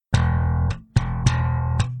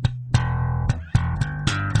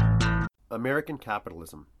American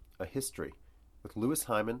Capitalism, A History, with Louis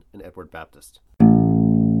Hyman and Edward Baptist.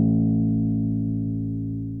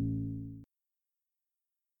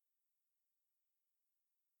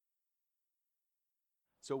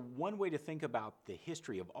 So one way to think about the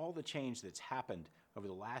history of all the change that's happened over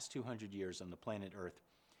the last 200 years on the planet Earth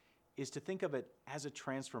is to think of it as a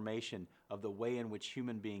transformation of the way in which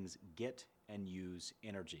human beings get and use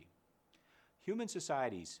energy. Human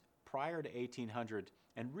societies prior to 1800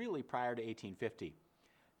 and really prior to 1850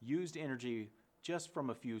 used energy just from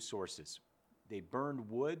a few sources. They burned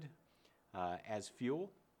wood as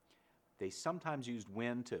fuel. They sometimes used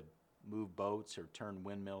wind to move boats or turn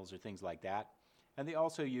windmills or things like that. And they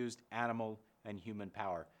also used animal and human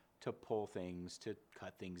power to pull things, to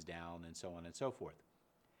cut things down, and so on and so forth.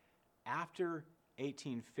 After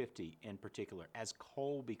 1850 in particular, as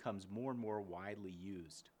coal becomes more and more widely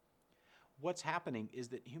used, what's happening is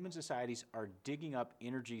that human societies are digging up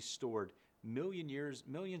energy stored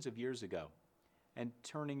millions of years ago and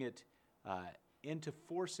turning it into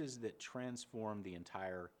forces that transform the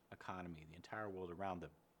entire economy, the entire world around them.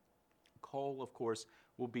 Coal, of course,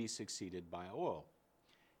 will be succeeded by oil.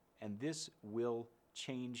 And this will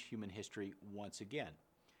change human history once again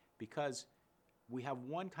because we have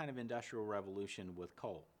one kind of industrial revolution with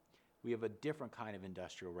coal. We have a different kind of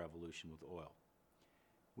industrial revolution with oil.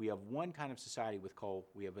 We have one kind of society with coal.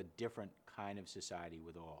 We have a different kind of society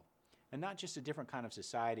with oil. And not just a different kind of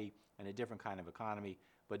society and a different kind of economy,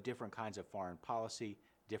 but different kinds of foreign policy,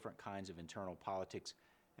 different kinds of internal politics,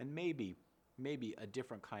 and maybe a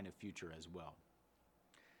different kind of future as well.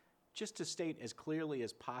 Just to state as clearly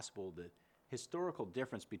as possible the historical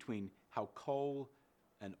difference between how coal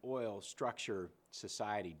and oil structure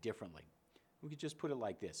society differently, we could just put it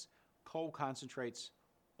like this. Coal concentrates,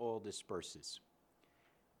 oil disperses.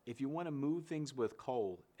 If you want to move things with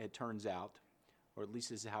coal, it turns out, or at least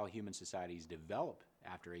this is how human societies develop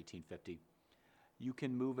after 1850, you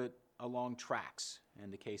can move it along tracks in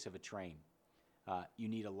the case of a train. You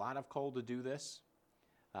need a lot of coal to do this,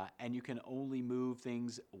 and you can only move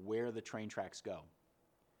things where the train tracks go.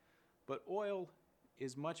 But oil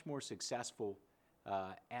is much more successful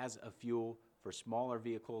as a fuel for smaller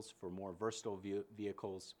vehicles, for more versatile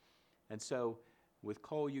vehicles. And so with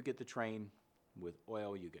coal, you get the train. With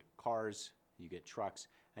oil, you get cars, you get trucks,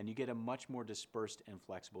 and you get a much more dispersed and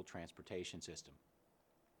flexible transportation system.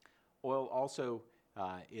 Oil also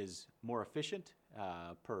is more efficient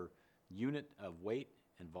per unit of weight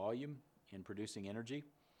and volume in producing energy,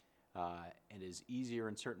 and is easier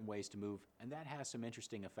in certain ways to move, and that has some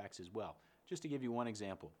interesting effects as well. Just to give you one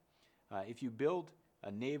example, if you build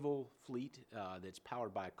a naval fleet that's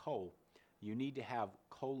powered by coal, you need to have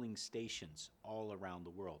coaling stations all around the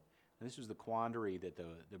world. And this was the quandary that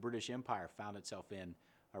the British Empire found itself in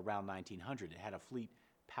around 1900. It had a fleet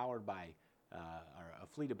powered by, or a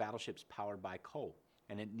fleet of battleships powered by coal,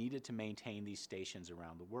 and it needed to maintain these stations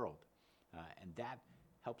around the world. And that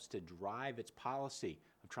helps to drive its policy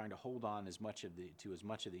of trying to hold on to as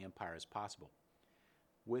much of the empire as possible.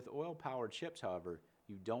 With oil-powered ships, however,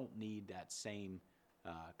 you don't need that same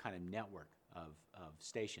kind of network of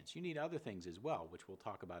stations. You need other things as well, which we'll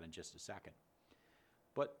talk about in just a second.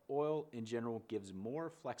 But oil, in general, gives more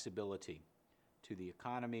flexibility to the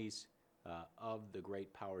economies of the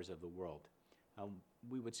great powers of the world.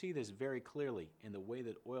 We would see this very clearly in the way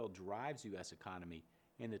that oil drives the U.S. economy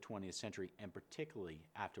in the 20th century, and particularly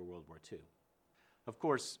after World War II. Of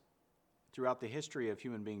course, throughout the history of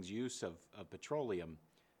human beings' use of petroleum,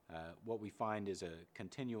 what we find is a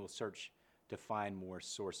continual search to find more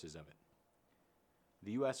sources of it.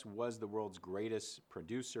 The U.S. was the world's greatest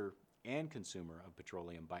producer and consumer of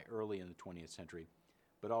petroleum by early in the 20th century,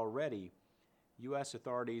 but already U.S.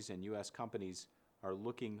 authorities and U.S. companies are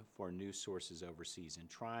looking for new sources overseas and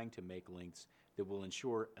trying to make links that will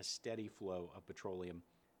ensure a steady flow of petroleum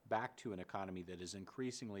back to an economy that is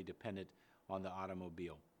increasingly dependent on the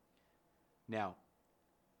automobile. Now,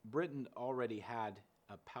 Britain already had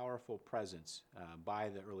a powerful presence by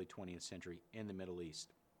the early 20th century in the Middle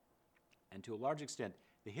East. And to a large extent,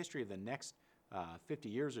 the history of the next 50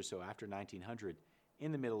 years or so after 1900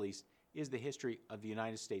 in the Middle East is the history of the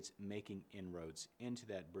United States making inroads into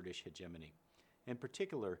that British hegemony, in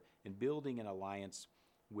particular in building an alliance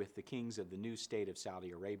with the kings of the new state of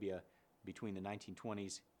Saudi Arabia between the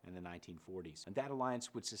 1920s and the 1940s. And that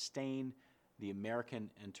alliance would sustain the American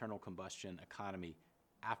internal combustion economy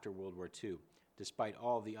after World War II, despite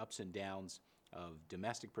all the ups and downs of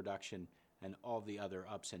domestic production and all the other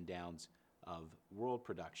ups and downs of world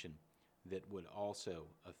production that would also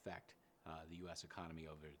affect the U.S. economy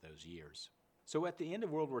over those years. So at the end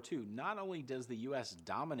of World War II, not only does the U.S.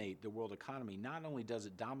 dominate the world economy, not only does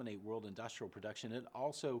it dominate world industrial production, it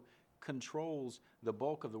also controls the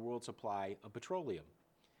bulk of the world supply of petroleum.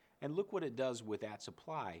 And look what it does with that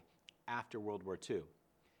supply after World War II.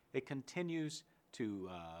 It continues to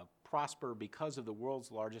prosper because of the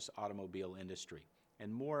world's largest automobile industry.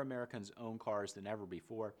 And more Americans own cars than ever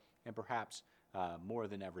before, and perhaps more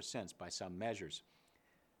than ever since by some measures.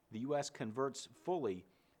 The U.S. converts fully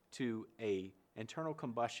to an internal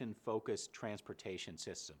combustion-focused transportation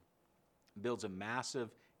system, builds a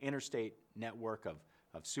massive interstate network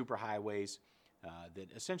of superhighways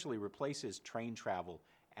that essentially replaces train travel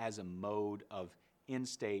as a mode of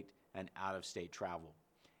in-state and out-of-state travel.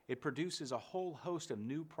 It produces a whole host of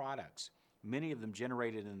new products, many of them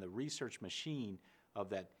generated in the research machine of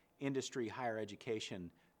that industry higher education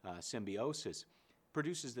symbiosis,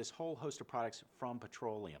 produces this whole host of products from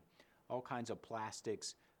petroleum, all kinds of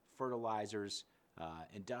plastics, fertilizers,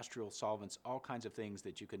 industrial solvents, all kinds of things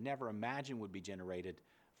that you could never imagine would be generated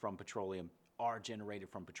from petroleum are generated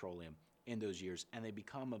from petroleum in those years, and they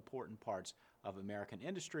become important parts of American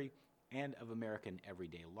industry and of American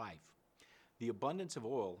everyday life. The abundance of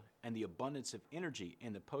oil and the abundance of energy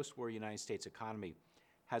in the post-war United States economy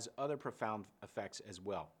has other profound effects as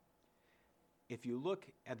well. If you look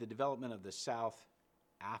at the development of the South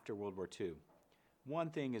after World War II,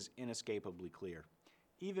 one thing is inescapably clear.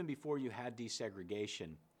 Even before you had desegregation,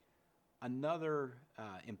 another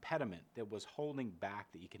impediment that was holding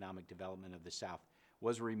back the economic development of the South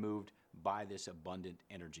was removed by this abundant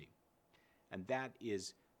energy. And that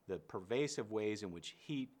is the pervasive ways in which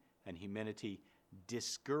heat and humidity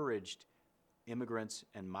discouraged immigrants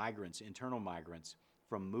and migrants, internal migrants,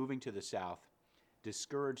 from moving to the South,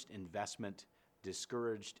 discouraged investment,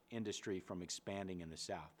 discouraged industry from expanding in the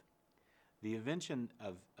South. The invention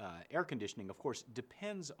of air conditioning, of course,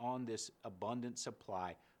 depends on this abundant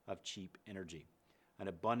supply of cheap energy, an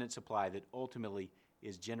abundant supply that ultimately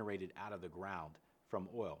is generated out of the ground from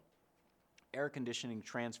oil. Air conditioning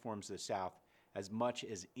transforms the South as much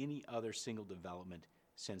as any other single development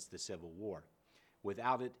since the Civil War.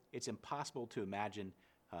 Without it, it's impossible to imagine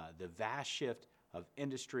the vast shift of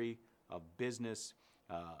industry, of business,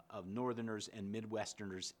 of Northerners and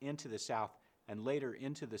Midwesterners into the South and later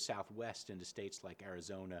into the Southwest, into states like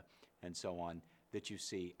Arizona and so on, that you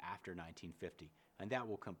see after 1950. And that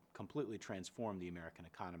will completely transform the American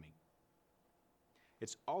economy.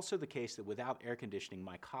 It's also the case that without air conditioning,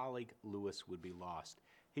 my colleague Lewis would be lost.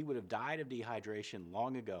 He would have died of dehydration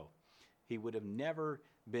long ago. He would have never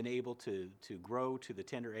been able to grow to the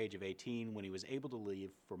tender age of 18 when he was able to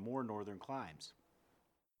leave for more northern climes.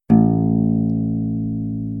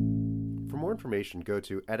 For more information, go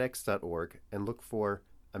to edX.org and look for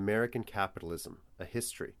American Capitalism, A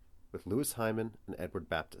History with Louis Hyman and Edward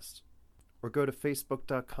Baptist. Or go to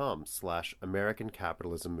facebook.com/American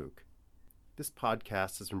Capitalism MOOC. This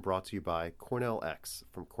podcast has been brought to you by Cornell X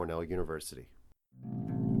from Cornell University.